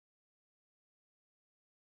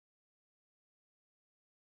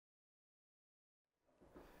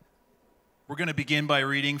We're going to begin by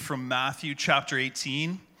reading from Matthew chapter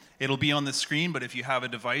 18. It'll be on the screen, but if you have a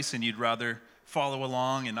device and you'd rather follow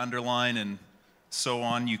along and underline and so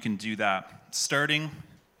on, you can do that. Starting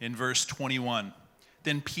in verse 21.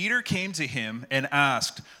 Then Peter came to him and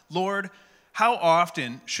asked, "Lord, how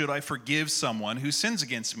often should I forgive someone who sins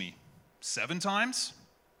against me? 7 times?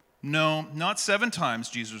 No, not 7 times,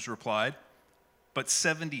 Jesus replied, but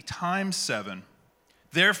 70 times 7.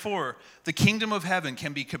 Therefore, the kingdom of heaven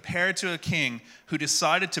can be compared to a king who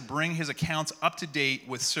decided to bring his accounts up to date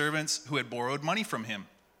with servants who had borrowed money from him.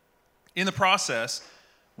 In the process,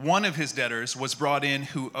 one of his debtors was brought in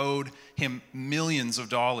who owed him millions of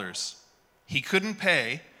dollars. He couldn't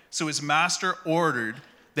pay, so his master ordered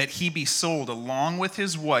that he be sold along with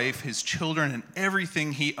his wife, his children, and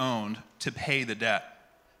everything he owned to pay the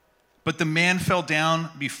debt. But the man fell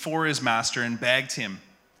down before his master and begged him,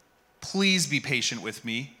 'Please be patient with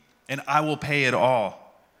me, and I will pay it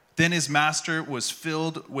all.' Then his master was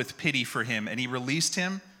filled with pity for him, and he released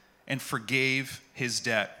him and forgave his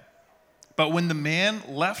debt. But when the man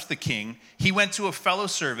left the king, he went to a fellow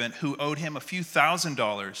servant who owed him a few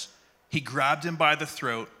 $1,000s. He grabbed him by the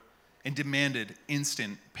throat and demanded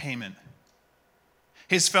instant payment.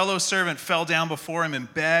 His fellow servant fell down before him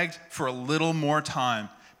and begged for a little more time.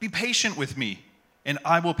 'Be patient with me, and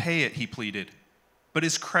I will pay it,' he pleaded. But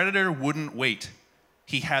his creditor wouldn't wait.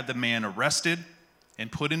 He had the man arrested and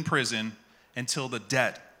put in prison until the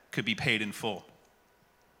debt could be paid in full.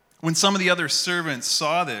 When some of the other servants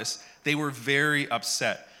saw this, they were very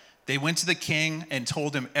upset. They went to the king and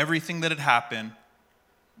told him everything that had happened.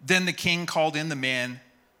 Then the king called in the man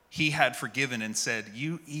he had forgiven and said,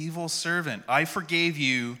 'You evil servant, I forgave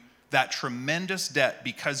you that tremendous debt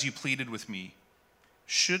because you pleaded with me.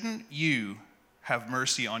 Shouldn't you have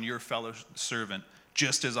mercy on your fellow servant,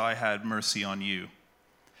 just as I had mercy on you?'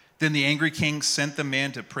 Then the angry king sent the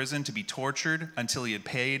man to prison to be tortured until he had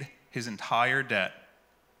paid his entire debt.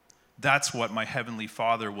 That's what my heavenly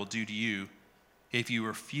Father will do to you if you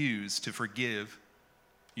refuse to forgive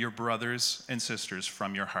your brothers and sisters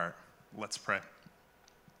from your heart." Let's pray.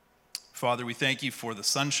 Father, we thank you for the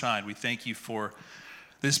sunshine. We thank you for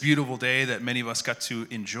this beautiful day that many of us got to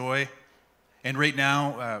enjoy. And right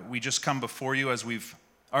now, we just come before you as we've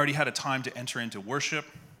already had a time to enter into worship.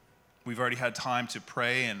 We've already had time to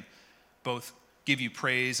pray and both give you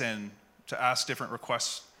praise and to ask different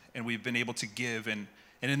requests, and we've been able to give. And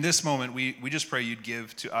in this moment, we just pray you'd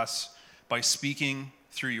give to us by speaking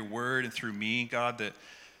through your word and through me, God, that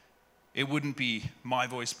it wouldn't be my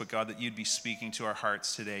voice, but God, that you'd be speaking to our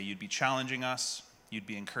hearts today. You'd be challenging us, you'd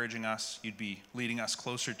be encouraging us, you'd be leading us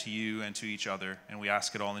closer to you and to each other. And we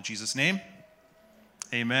ask it all in Jesus' name.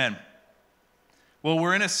 Amen. Well,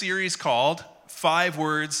 we're in a series called 5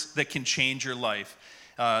 Words That Can Change Your Life.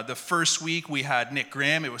 The first week we had Nick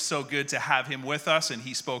Graham. It was so good to have him with us, and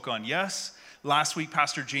he spoke on yes. Last week,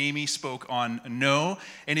 Pastor Jamie spoke on no.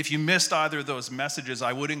 And if you missed either of those messages,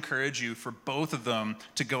 I would encourage you for both of them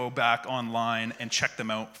to go back online and check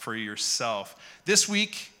them out for yourself. This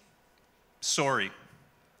week, sorry.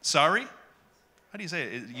 Sorry? How do you say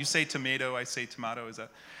it? You say tomato, I say tomato. Is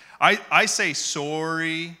that? I say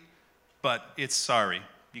sorry, but it's sorry.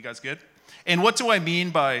 You guys good? And what do I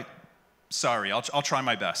mean by sorry? I'll try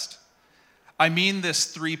my best. I mean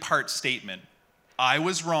this 3-part statement. I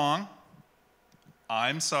was wrong.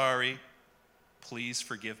 I'm sorry. Please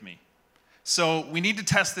forgive me. So we need to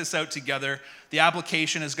test this out together. The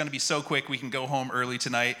application is going to be so quick we can go home early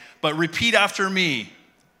tonight. But repeat after me.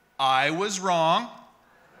 I was wrong.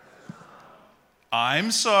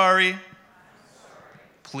 I'm sorry.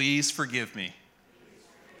 Please forgive me.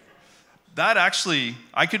 That actually,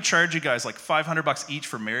 I could charge you guys like $500 each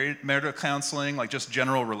for marital counseling, like just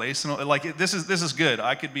general relational. Like this is good.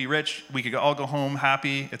 I could be rich. We could all go home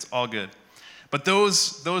happy. It's all good. But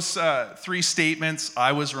those 3 statements,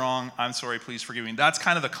 I was wrong, I'm sorry, please forgive me, that's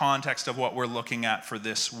kind of the context of what we're looking at for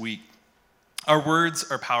this week. Our words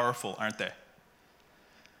are powerful, aren't they?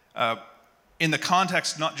 In the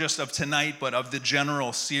context not just of tonight, but of the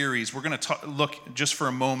general series, we're going to look just for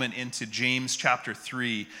a moment into James chapter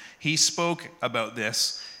 3. He spoke about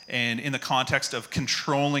this and in the context of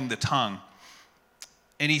controlling the tongue.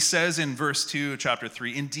 And he says in verse 2 of chapter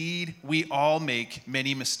 3, "Indeed, we all make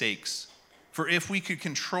many mistakes. For if we could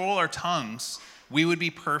control our tongues, we would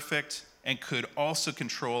be perfect and could also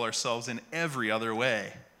control ourselves in every other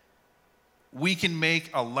way. We can make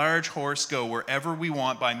a large horse go wherever we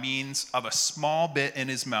want by means of a small bit in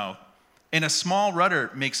his mouth, and a small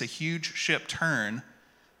rudder makes a huge ship turn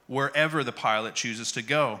wherever the pilot chooses to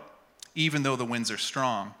go, even though the winds are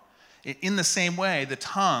strong. In the same way, the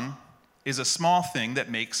tongue is a small thing that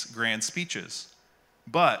makes grand speeches.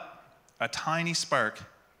 But a tiny spark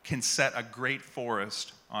can set a great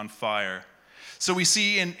forest on fire. So we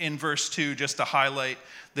see in verse 2, just to highlight,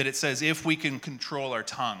 that it says, if we can control our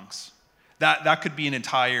tongues. That could be an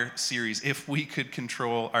entire series, if we could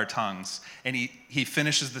control our tongues. And he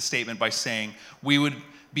finishes the statement by saying, we would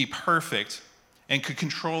be perfect and could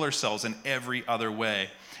control ourselves in every other way.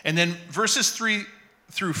 And then verses 3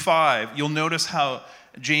 through 5, you'll notice how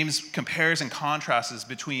James compares and contrasts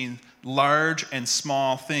between large and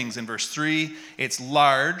small things. In verse 3, it's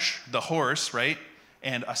large, the horse, right?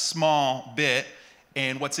 And a small bit.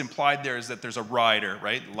 And what's implied there is that there's a rider,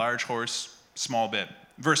 right? Large horse, small bit.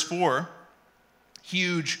 Verse 4,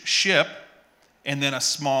 huge ship, and then a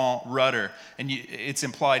small rudder. And it's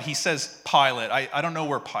implied, he says pilot. I don't know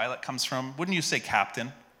where pilot comes from. Wouldn't you say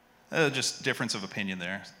captain? Just difference of opinion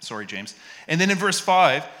there. Sorry, James. And then in verse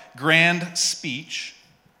 5, grand speech,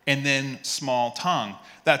 and then small tongue.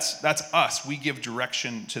 That's us. We give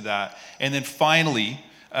direction to that. And then finally,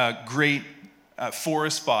 great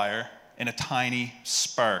forest fire and a tiny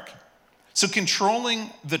spark. So controlling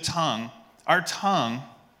the tongue, our tongue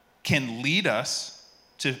can lead us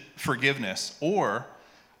to forgiveness, or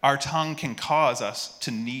our tongue can cause us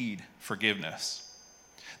to need forgiveness.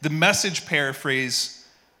 The Message paraphrase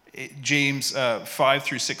James 5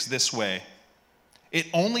 through 6 this way. It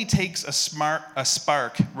only takes a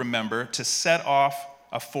spark, remember, to set off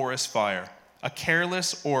a forest fire. A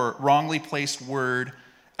careless or wrongly placed word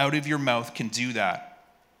out of your mouth can do that.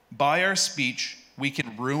 By our speech, we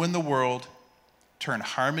can ruin the world, turn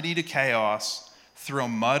harmony to chaos, throw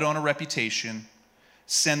mud on a reputation,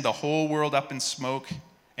 send the whole world up in smoke,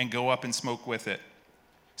 and go up in smoke with it.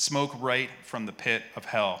 Smoke right from the pit of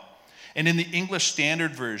hell. And in the English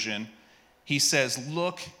Standard Version, he says,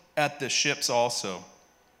 look at the ships also.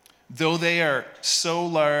 Though they are so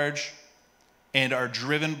large and are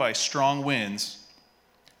driven by strong winds,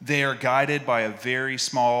 they are guided by a very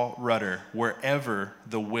small rudder wherever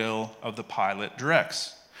the will of the pilot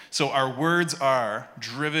directs. So our words are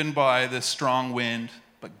driven by the strong wind,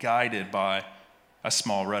 but guided by a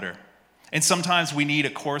small rudder. And sometimes we need a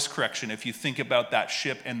course correction. If you think about that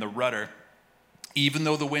ship and the rudder, even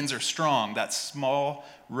though the winds are strong, that small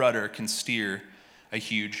rudder can steer a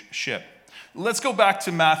huge ship. Let's go back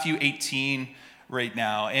to Matthew 18 right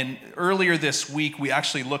now. And earlier this week, we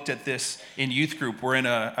actually looked at this in youth group. We're in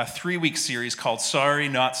a 3-week series called Sorry,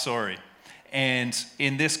 Not Sorry. And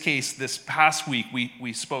in this case, this past week,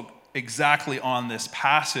 we spoke exactly on this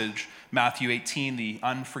passage, Matthew 18, the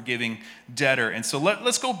unforgiving debtor. And so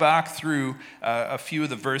let's go back through a few of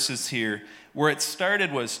the verses here. Where it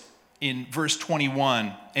started was in verse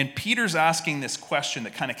 21, and Peter's asking this question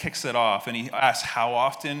that kind of kicks it off. And he asks, how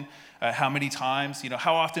often, how many times,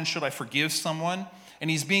 how often should I forgive someone? And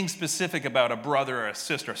he's being specific about a brother or a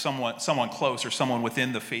sister, someone close or someone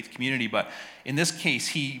within the faith community. But in this case,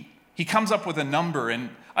 he comes up with a number, and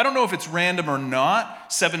I don't know if it's random or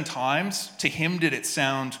not. 7 times, to him did it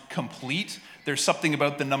sound complete. There's something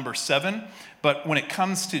about the number 7. But when it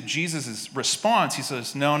comes to Jesus' response, he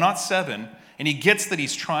says, no, not 7. And he gets that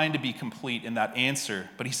he's trying to be complete in that answer.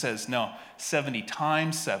 But he says, no, 70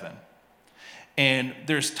 times 7. And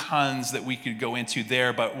there's tons that we could go into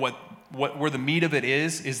there. But where the meat of it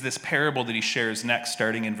is this parable that he shares next,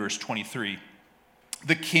 starting in verse 23.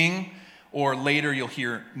 The king, or later you'll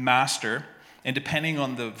hear master, and depending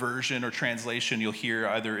on the version or translation, you'll hear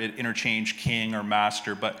either it interchange king or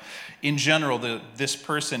master. But in general, this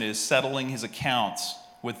person is settling his accounts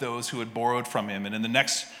with those who had borrowed from him. And in the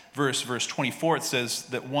next verse 24, it says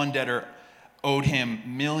that one debtor owed him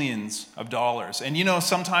millions of dollars. And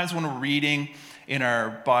sometimes when we're reading in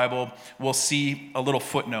our Bible, we'll see a little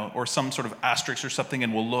footnote or some sort of asterisk or something,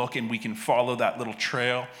 and we'll look and we can follow that little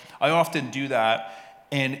trail. I often do that.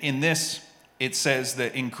 And in this, it says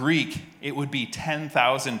that in Greek, it would be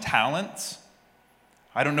 10,000 talents.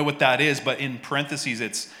 I don't know what that is, but in parentheses,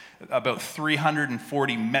 it's about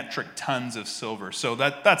 340 metric tons of silver. So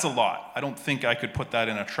that's a lot. I don't think I could put that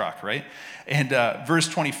in a truck, right? And verse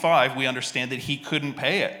 25, we understand that he couldn't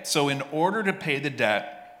pay it. So in order to pay the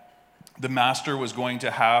debt, the master was going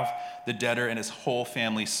to have the debtor and his whole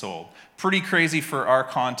family sold. Pretty crazy for our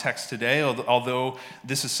context today, although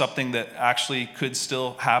this is something that actually could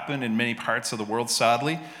still happen in many parts of the world,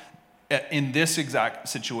 sadly. In this exact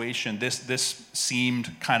situation, this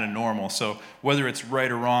seemed kind of normal. So whether it's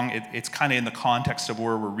right or wrong, it's kind of in the context of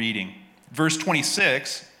where we're reading. Verse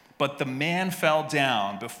 26, but the man fell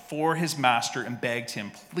down before his master and begged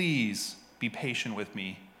him, please be patient with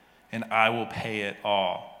me, and I will pay it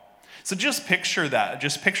all. So just picture that.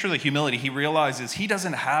 Just picture the humility. He realizes he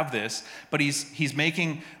doesn't have this, but he's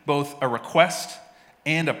making both a request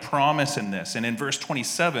and a promise in this. And in verse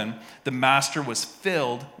 27, the master was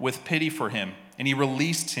filled with pity for him, and he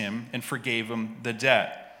released him and forgave him the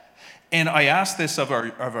debt. And I asked this of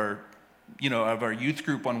our youth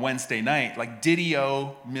group on Wednesday night, like, did he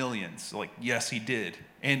owe millions? Like, yes, he did.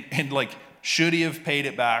 And like, should he have paid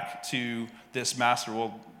it back to this master?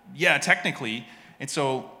 Well, yeah, technically. And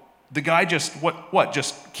so the guy just,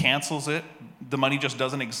 just cancels it? The money just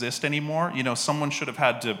doesn't exist anymore? Someone should have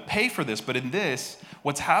had to pay for this. But in this,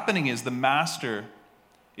 what's happening is the master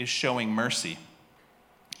is showing mercy.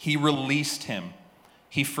 He released him.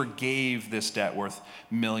 He forgave this debt worth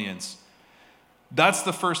millions. That's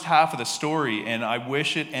the first half of the story, and I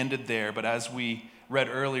wish it ended there. But as we read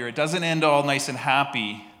earlier, it doesn't end all nice and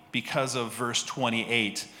happy because of verse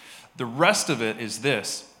 28. The rest of it is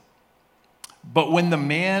this. But when the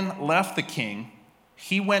man left the king,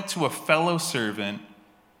 he went to a fellow servant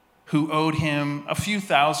who owed him a few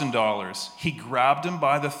 $1,000s. He grabbed him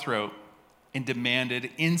by the throat and demanded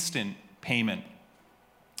instant payment.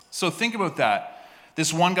 So think about that.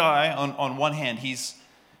 This one guy, on one hand, he's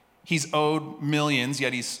owed millions,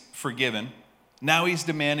 yet he's forgiven. Now he's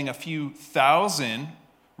demanding a few thousand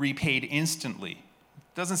repaid instantly.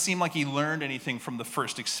 Doesn't seem like he learned anything from the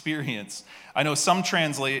first experience. I know some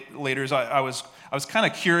translators, I was kind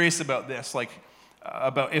of curious about this, like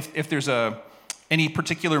about if there's any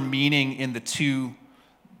particular meaning in the two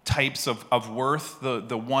types of worth,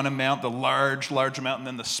 the one amount, the large amount, and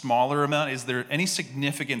then the smaller amount. Is there any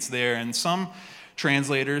significance there? And some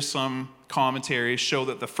translators, some commentaries show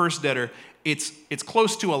that the first debtor, it's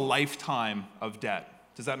close to a lifetime of debt.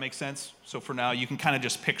 Does that make sense? So for now, you can kind of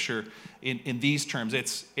just picture in these terms,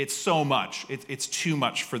 it's so much. It's too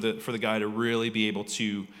much for the guy to really be able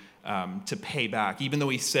to pay back. Even though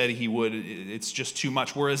he said he would, it's just too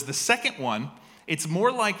much. Whereas the second one, it's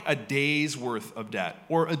more like a day's worth of debt,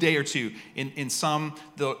 or a day or two. In some,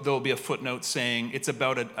 there'll be a footnote saying it's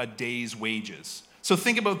about a day's wages. So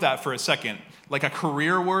think about that for a second, like a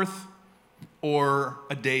career worth or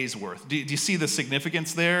a day's worth. Do you see the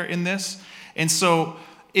significance there in this? And so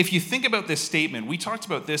if you think about this statement, we talked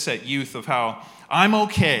about this at youth of how I'm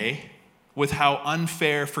okay with how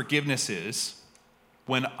unfair forgiveness is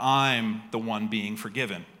when I'm the one being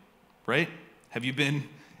forgiven, right? Have you been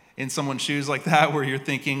in someone's shoes like that where you're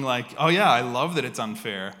thinking like, oh yeah, I love that it's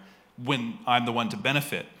unfair when I'm the one to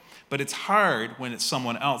benefit. But it's hard when it's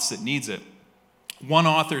someone else that needs it. One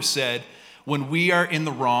author said, when we are in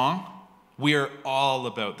the wrong, we are all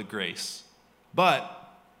about the grace. But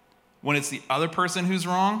when it's the other person who's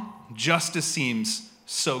wrong, justice seems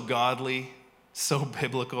so godly, so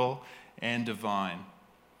biblical, and divine.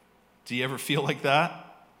 Do you ever feel like that?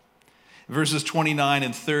 Verses 29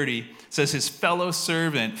 and 30 says his fellow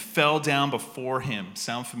servant fell down before him.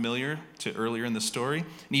 Sound familiar to earlier in the story?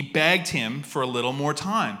 And he begged him for a little more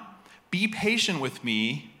time. Be patient with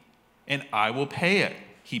me, and I will pay it,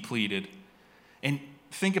 he pleaded. And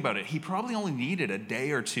think about it. He probably only needed a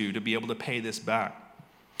day or two to be able to pay this back.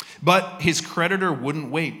 But his creditor wouldn't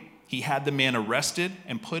wait. He had the man arrested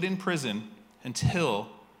and put in prison until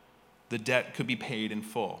the debt could be paid in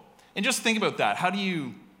full. And just think about that. How do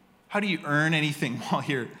you earn anything while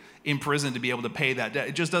you're in prison to be able to pay that debt?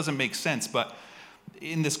 It just doesn't make sense. But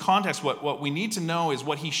in this context, what we need to know is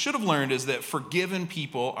what he should have learned is that forgiven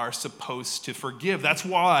people are supposed to forgive. That's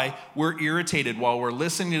why we're irritated while we're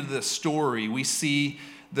listening to this story. We see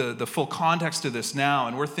the full context of this now,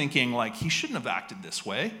 and we're thinking, like, he shouldn't have acted this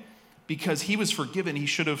way because he was forgiven. He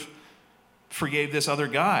should have forgave this other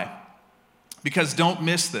guy. Because don't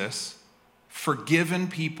miss this, forgiven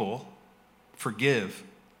people forgive.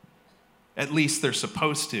 At least they're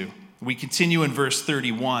supposed to. We continue in verse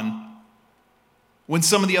 31. When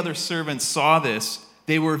some of the other servants saw this,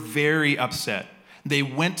 they were very upset. They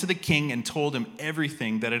went to the king and told him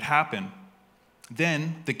everything that had happened.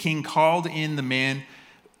 Then the king called in the man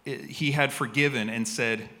he had forgiven and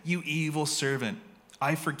said, "You evil servant,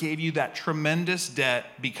 I forgave you that tremendous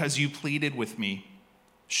debt because you pleaded with me.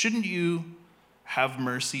 Shouldn't you have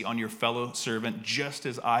mercy on your fellow servant just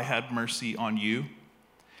as I had mercy on you?"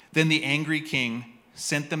 Then the angry king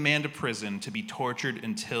sent the man to prison to be tortured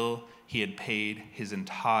until he had paid his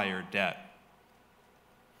entire debt.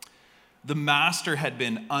 The master had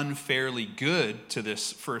been unfairly good to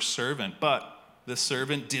this first servant, but the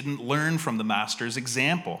servant didn't learn from the master's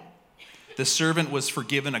example. The servant was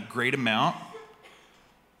forgiven a great amount.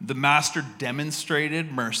 The master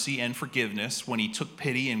demonstrated mercy and forgiveness when he took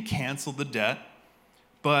pity and canceled the debt,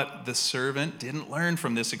 but the servant didn't learn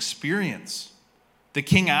from this experience. The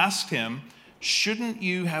king asked him, "Shouldn't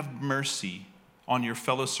you have mercy on your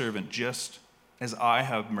fellow servant just as I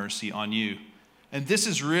have mercy on you?" And this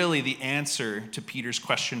is really the answer to Peter's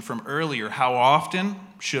question from earlier. How often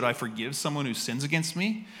should I forgive someone who sins against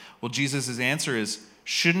me? Well, Jesus' answer is,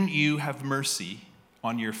 shouldn't you have mercy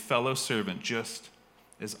on your fellow servant just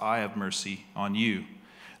as I have mercy on you?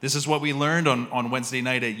 This is what we learned on Wednesday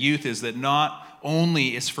night at youth, is that not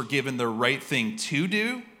only is forgiven the right thing to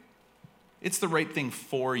do, it's the right thing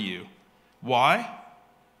for you. Why?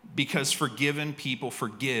 Because forgiven people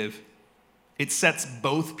forgive. It sets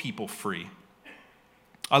both people free.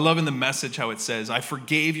 I love in the Message how it says, I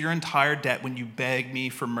forgave your entire debt when you begged me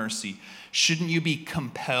for mercy. Shouldn't you be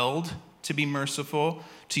compelled to be merciful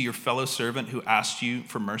to your fellow servant who asked you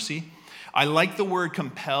for mercy? I like the word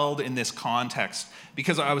compelled in this context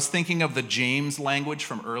because I was thinking of the James language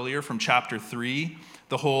from earlier, from chapter 3,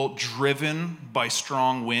 the whole driven by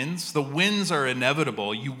strong winds. The winds are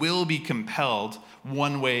inevitable. You will be compelled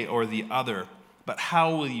one way or the other. But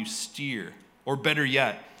how will you steer? Or better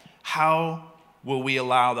yet, how will we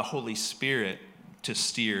allow the Holy Spirit to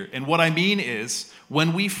steer? And what I mean is,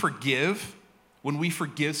 when we forgive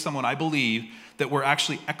someone, I believe that we're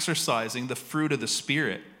actually exercising the fruit of the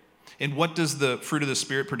Spirit. And what does the fruit of the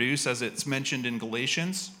Spirit produce, as it's mentioned in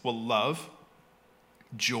Galatians? Well, love,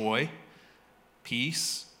 joy,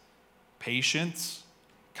 peace, patience,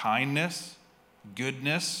 kindness,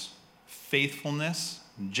 goodness, faithfulness,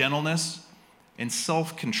 gentleness, and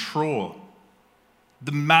self-control.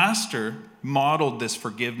 The Master modeled this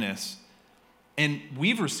forgiveness, and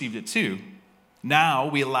we've received it too. Now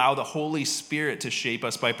we allow the Holy Spirit to shape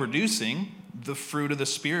us by producing the fruit of the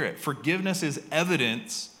Spirit. Forgiveness is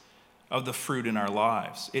evidence of the fruit in our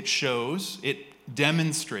lives. It shows, it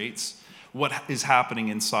demonstrates what is happening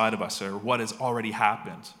inside of us, or what has already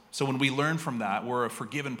happened. So when we learn from that, we're a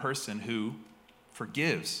forgiven person who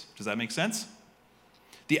forgives. Does that make sense?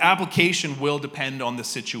 The application will depend on the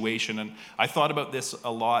situation, and I thought about this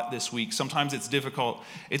a lot this week. Sometimes it's difficult.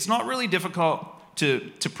 It's not really difficult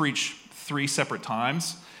to preach 3 separate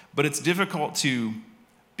times, but it's difficult to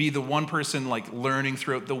be the one person like learning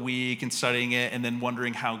throughout the week and studying it and then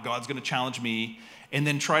wondering how God's going to challenge me, and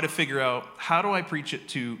then try to figure out, how do I preach it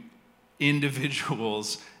to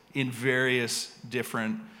individuals in various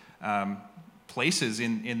different places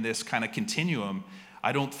in this kind of continuum?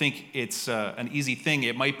 I don't think it's an easy thing.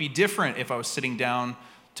 It might be different if I was sitting down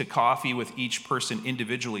to coffee with each person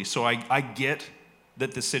individually. So I get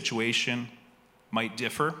that the situation might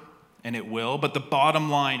differ, and it will, but the bottom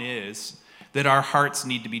line is that our hearts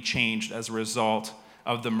need to be changed as a result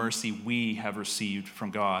of the mercy we have received from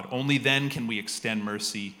God. Only then can we extend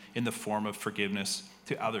mercy in the form of forgiveness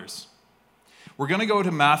to others. We're going to go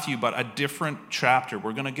to Matthew, but a different chapter.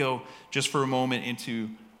 We're going to go just for a moment into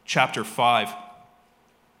chapter 5.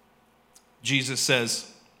 Jesus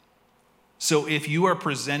says, so if you are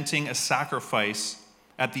presenting a sacrifice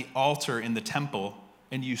at the altar in the temple,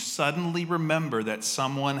 and you suddenly remember that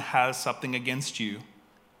someone has something against you,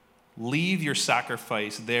 leave your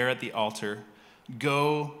sacrifice there at the altar,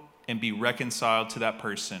 go and be reconciled to that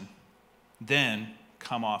person, then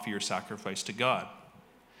come offer your sacrifice to God.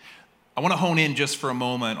 I want to hone in just for a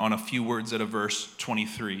moment on a few words out of verse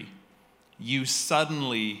 23. You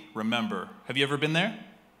suddenly remember. Have you ever been there?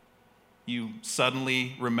 You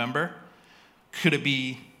suddenly remember? Could it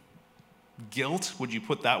be guilt? Would you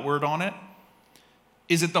put that word on it?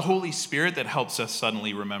 Is it the Holy Spirit that helps us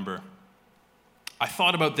suddenly remember? I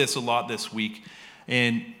thought about this a lot this week,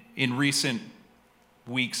 and in recent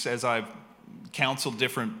weeks as I've counseled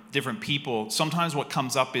different people, sometimes what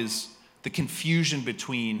comes up is the confusion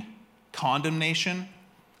between condemnation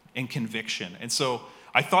and conviction. And so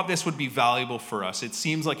I thought this would be valuable for us. It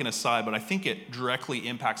seems like an aside, but I think it directly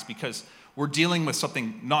impacts, because we're dealing with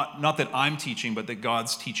something not that I'm teaching, but that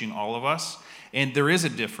God's teaching all of us. And there is a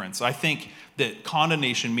difference. I think that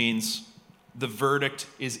condemnation means the verdict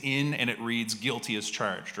is in and it reads guilty as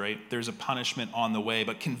charged, right? There's a punishment on the way.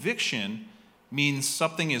 But conviction means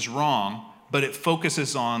something is wrong, but it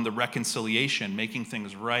focuses on the reconciliation, making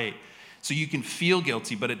things right. So you can feel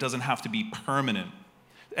guilty, but it doesn't have to be permanent.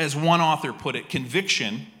 As one author put it,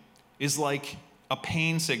 conviction is like a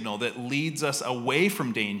pain signal that leads us away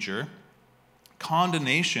from danger.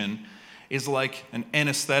 Condemnation is like an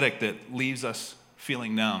anesthetic that leaves us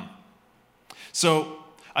feeling numb. So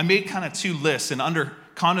I made kind of 2 lists, and under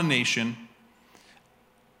condemnation,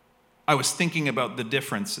 I was thinking about the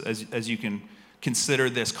difference as you can consider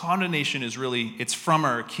this. Condemnation is really, it's from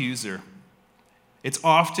our accuser. It's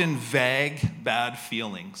often vague, bad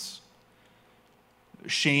feelings.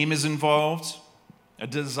 Shame is involved, a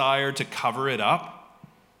desire to cover it up.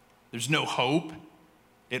 There's no hope.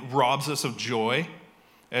 It robs us of joy.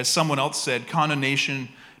 As someone else said, condemnation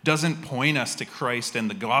doesn't point us to Christ and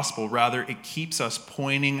the gospel. Rather, it keeps us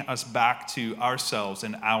pointing us back to ourselves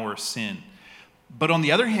and our sin. But on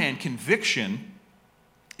the other hand, conviction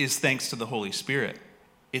is thanks to the Holy Spirit.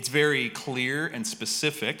 It's very clear and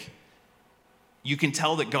specific. You can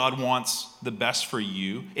tell that God wants the best for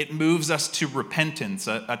you. It moves us to repentance,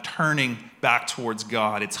 a turning back towards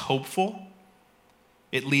God. It's hopeful.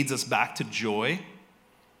 It leads us back to joy.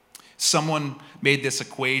 Someone made this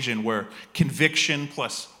equation where conviction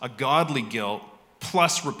plus a godly guilt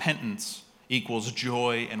plus repentance equals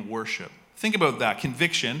joy and worship. Think about that.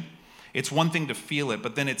 Conviction, it's one thing to feel it,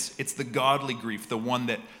 but then it's the godly grief, the one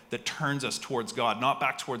that turns us towards God, not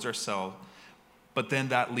back towards ourselves, but then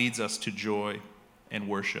that leads us to joy and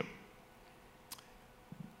worship.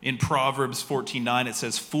 In Proverbs 14:9, it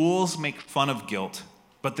says, "Fools make fun of guilt,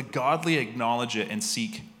 but the godly acknowledge it and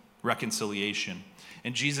seek reconciliation."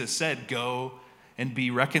 And Jesus said, "Go and be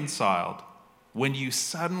reconciled." When you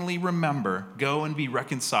suddenly remember, go and be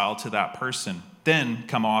reconciled to that person. Then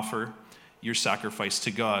come offer your sacrifice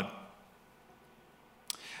to God.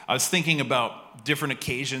 I was thinking about different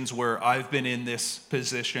occasions where I've been in this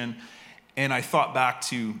position, and I thought back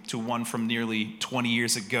to one from nearly 20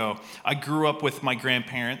 years ago. I grew up with my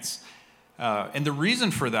grandparents, and the reason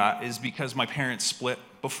for that is because my parents split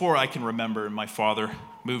before I can remember, and my father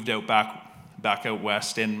moved out back out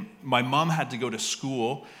west, and my mom had to go to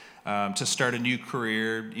school to start a new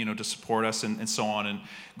career, to support us and so on. And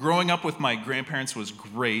growing up with my grandparents was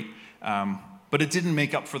great, but it didn't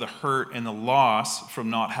make up for the hurt and the loss from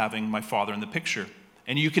not having my father in the picture.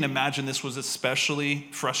 And you can imagine this was especially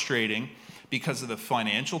frustrating because of the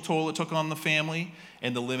financial toll it took on the family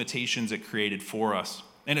and the limitations it created for us,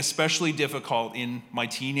 and especially difficult in my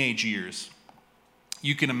teenage years.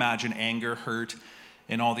 You can imagine anger, hurt,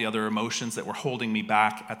 and all the other emotions that were holding me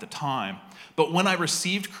back at the time. But when I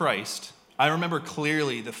received Christ, I remember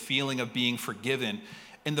clearly the feeling of being forgiven.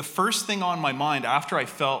 And the first thing on my mind after I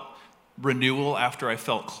felt renewal, after I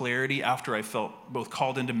felt clarity, after I felt both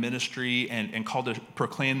called into ministry and called to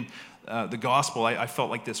proclaim the gospel, I felt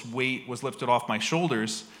like this weight was lifted off my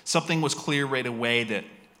shoulders. Something was clear right away that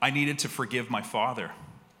I needed to forgive my father.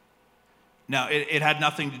 Now, it had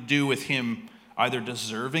nothing to do with him either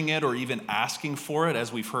deserving it or even asking for it,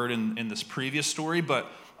 as we've heard in this previous story,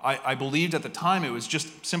 but I believed at the time it was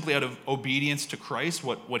just simply out of obedience to Christ,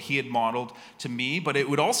 what he had modeled to me, but it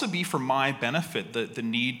would also be for my benefit, the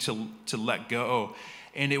need to let go.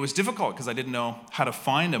 And it was difficult because I didn't know how to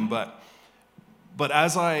find him, but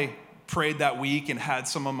as I prayed that week and had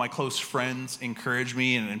some of my close friends encourage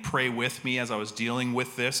me and pray with me as I was dealing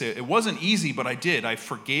with this, it wasn't easy, but I did. I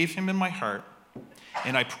forgave him in my heart,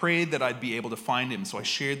 and I prayed that I'd be able to find him. So I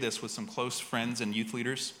shared this with some close friends and youth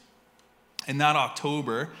leaders. In that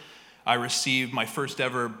October, I received my first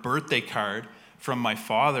ever birthday card from my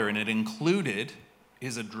father, and it included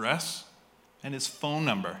his address and his phone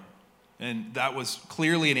number. And that was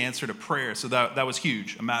clearly an answer to prayer, so that was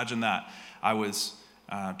huge. Imagine that. I was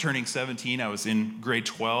turning 17, I was in grade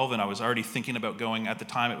 12, and I was already thinking about going, at the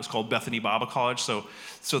time it was called Bethany Bible College, so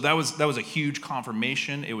that was a huge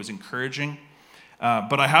confirmation. It was encouraging.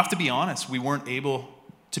 But I have to be honest, we weren't able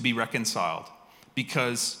to be reconciled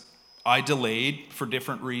because I delayed for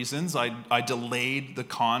different reasons. I delayed the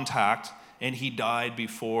contact, and he died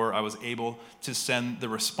before I was able to send the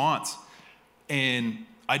response. And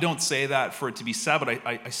I don't say that for it to be sad, but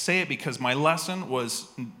I say it because my lesson was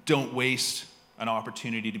don't waste an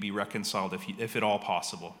opportunity to be reconciled if at all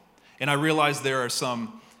possible. And I realize there are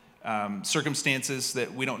some circumstances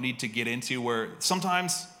that we don't need to get into where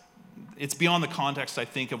sometimes it's beyond the context, I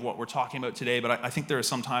think, of what we're talking about today, but I think there are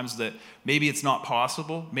some times that maybe it's not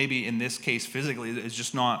possible. Maybe in this case, physically, it's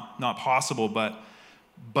just not possible, but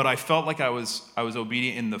I felt like I was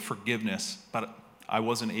obedient in the forgiveness, but I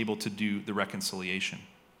wasn't able to do the reconciliation.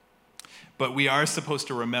 But we are supposed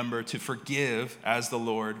to remember to forgive as the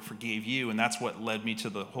Lord forgave you, and that's what led me to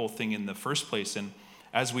the whole thing in the first place. And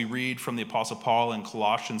as we read from the Apostle Paul in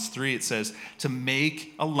Colossians 3, it says, to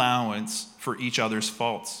make allowance for each other's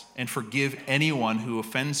faults and forgive anyone who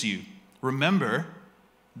offends you. Remember,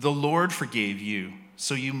 the Lord forgave you,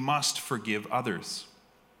 so you must forgive others.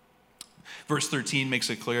 Verse 13 makes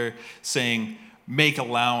it clear, saying, make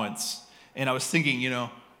allowance. And I was thinking,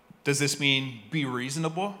 does this mean be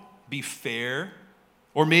reasonable, be fair,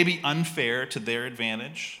 or maybe unfair to their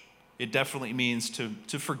advantage? It definitely means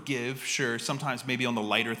to forgive, sure, sometimes maybe on the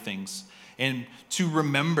lighter things, and to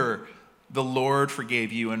remember the Lord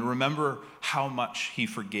forgave you, and remember how much he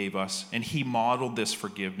forgave us, and he modeled this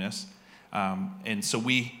forgiveness, and so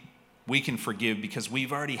we can forgive because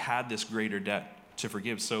we've already had this greater debt to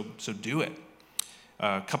forgive, so do it.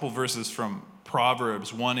 A couple verses from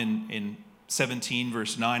Proverbs 1 in 17,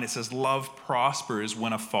 verse 9, it says, love prospers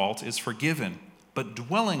when a fault is forgiven, but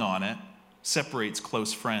dwelling on it separates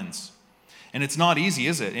close friends. And it's not easy,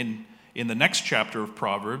 is it? In the next chapter of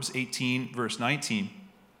Proverbs, 18, verse 19,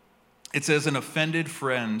 it says, an offended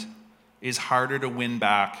friend is harder to win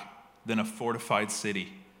back than a fortified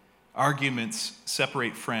city. Arguments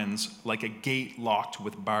separate friends like a gate locked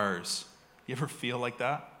with bars. You ever feel like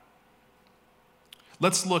that?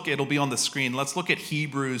 Let's look, it'll be on the screen. Let's look at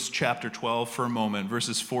Hebrews chapter 12 for a moment,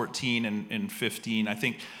 verses 14 and 15. I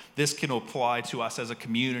think this can apply to us as a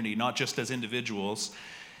community, not just as individuals.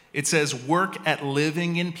 It says, work at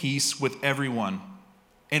living in peace with everyone,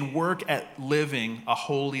 and work at living a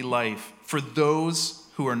holy life. For those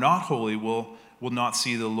who are not holy will not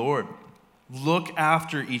see the Lord. Look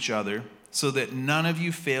after each other so that none of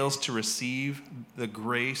you fails to receive the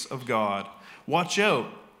grace of God. Watch out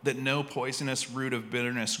that no poisonous root of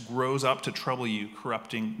bitterness grows up to trouble you,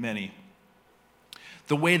 corrupting many.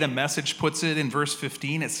 The way the Message puts it in verse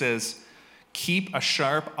 15, it says, keep a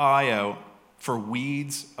sharp eye out for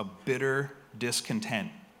weeds of bitter discontent.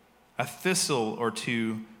 A thistle or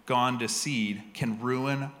two gone to seed can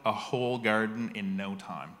ruin a whole garden in no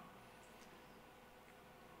time.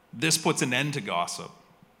 This puts an end to gossip,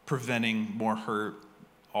 preventing more hurt,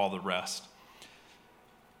 all the rest.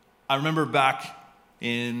 I remember back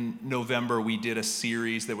in November, we did a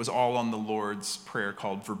series that was all on the Lord's Prayer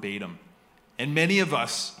called Verbatim. And many of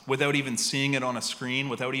us, without even seeing it on a screen,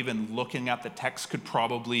 without even looking at the text, could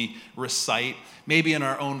probably recite, maybe in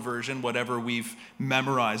our own version, whatever we've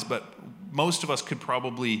memorized, but most of us could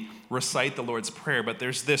probably recite the Lord's Prayer. But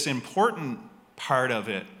there's this important part of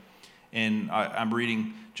it, and I'm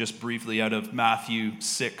reading just briefly out of Matthew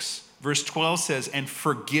 6. Verse 12 says, and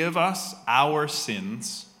forgive us our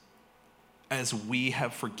sins as we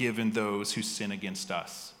have forgiven those who sin against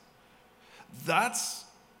us. That's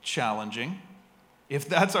challenging. If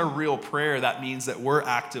that's our real prayer, that means that we're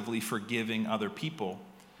actively forgiving other people.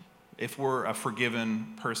 If we're a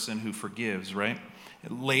forgiven person who forgives, right?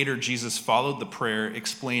 Later, Jesus followed the prayer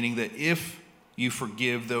explaining that if you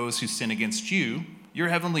forgive those who sin against you, your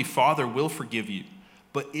heavenly Father will forgive you.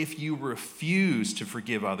 But if you refuse to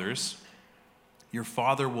forgive others, your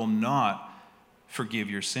Father will not forgive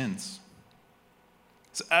your sins.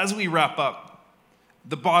 So as we wrap up,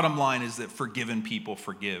 the bottom line is that forgiven people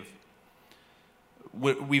forgive.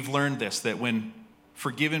 We've learned this, that when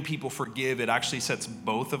forgiven people forgive, it actually sets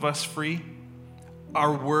both of us free.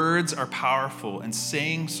 Our words are powerful, and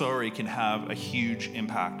saying sorry can have a huge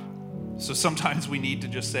impact. So sometimes we need to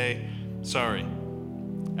just say sorry.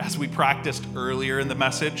 As we practiced earlier in the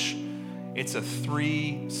message, it's a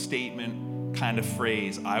 3-statement kind of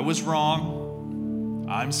phrase. I was wrong.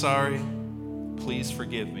 I'm sorry. Please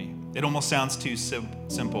forgive me. It almost sounds too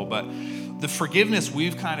simple, but the forgiveness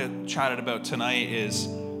we've kind of chatted about tonight is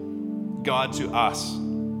God to us.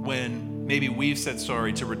 When maybe we've said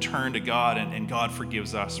sorry, to return to God and God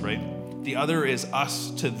forgives us, right? The other is us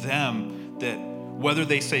to them, that whether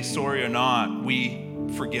they say sorry or not, we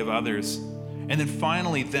forgive others. And then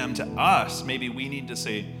finally, them to us, maybe we need to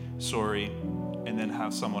say sorry and then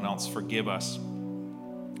have someone else forgive us.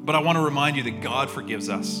 But I want to remind you that God forgives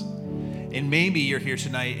us. And maybe you're here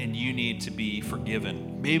tonight and you need to be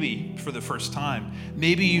forgiven. Maybe for the first time.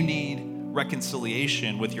 Maybe you need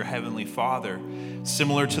reconciliation with your Heavenly Father.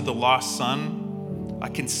 Similar to the lost son, I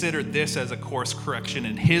considered this as a course correction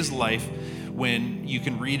in his life. When you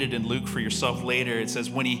can read it in Luke for yourself later, it says,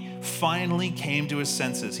 when he finally came to his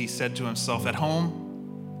senses, he said to himself, at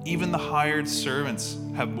home, even the hired servants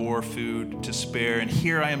have more food to spare, and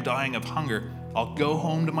here I am dying of hunger. I'll go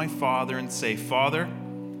home to my father and say, Father,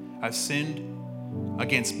 I've sinned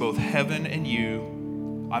against both heaven and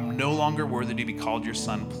you. I'm no longer worthy to be called your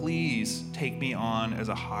son. Please take me on as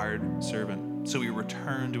a hired servant. So he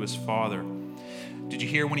returned to his father. Did you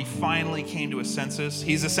hear when he finally came to his senses?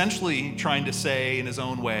 He's essentially trying to say in his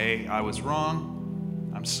own way, I was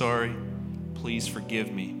wrong. I'm sorry. Please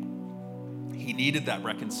forgive me. He needed that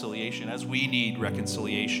reconciliation, as we need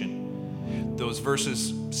reconciliation. Those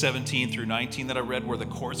verses 17 through 19 that I read were the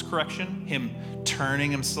course correction, him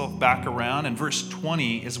turning himself back around. And verse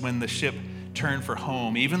 20 is when the ship turned for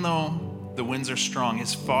home. Even though the winds are strong,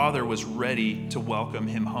 his father was ready to welcome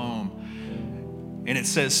him home. And it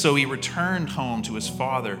says, so he returned home to his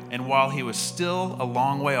father, and while he was still a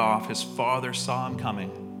long way off, his father saw him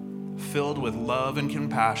coming. Filled with love and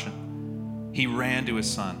compassion, he ran to his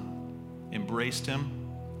son, embraced him,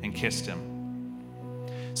 and kissed him.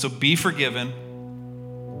 So be forgiven,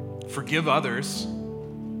 forgive others.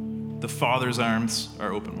 The Father's arms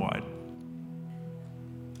are open wide.